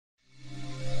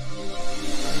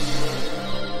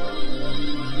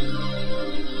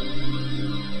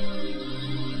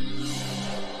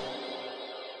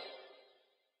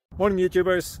Morning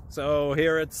YouTubers. So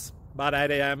here it's about 8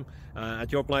 a.m.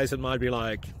 At your place it might be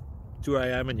like 2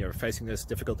 a.m. and you're facing this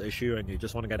difficult issue and you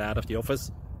just want to get out of the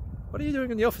office. What are you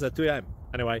doing in the office at 2 a.m.?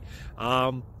 Anyway,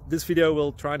 this video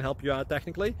will try and help you out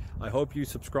technically. I hope you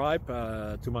subscribe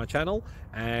to my channel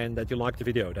and that you like the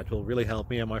video. That will really help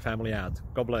me and my family out.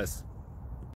 God bless.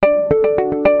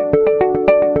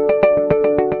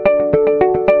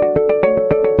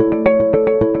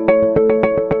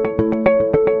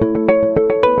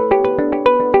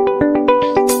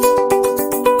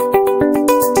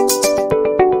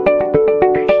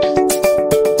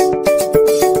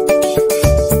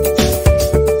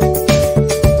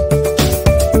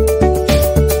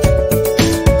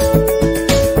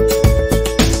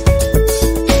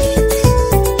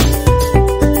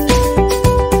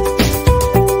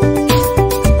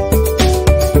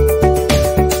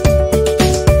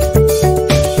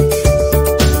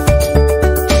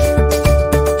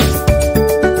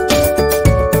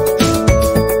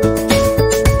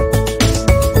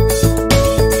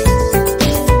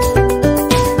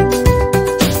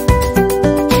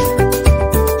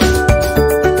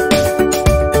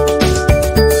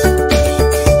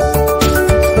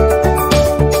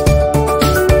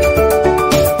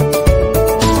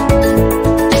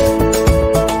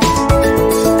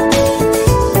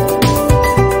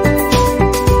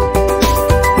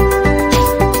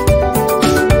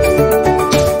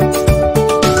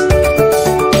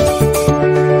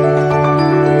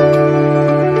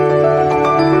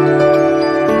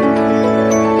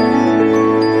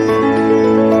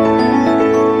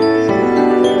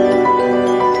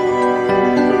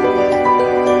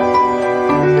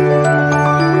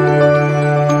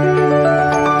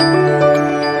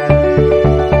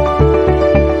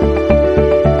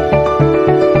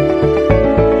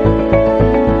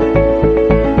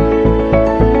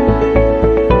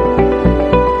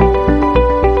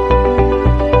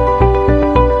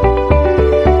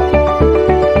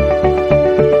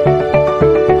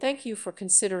 Thank you for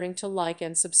considering to like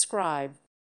and subscribe.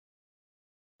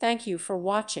 Thank you for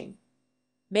watching.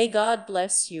 May God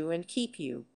bless you and keep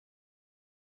you.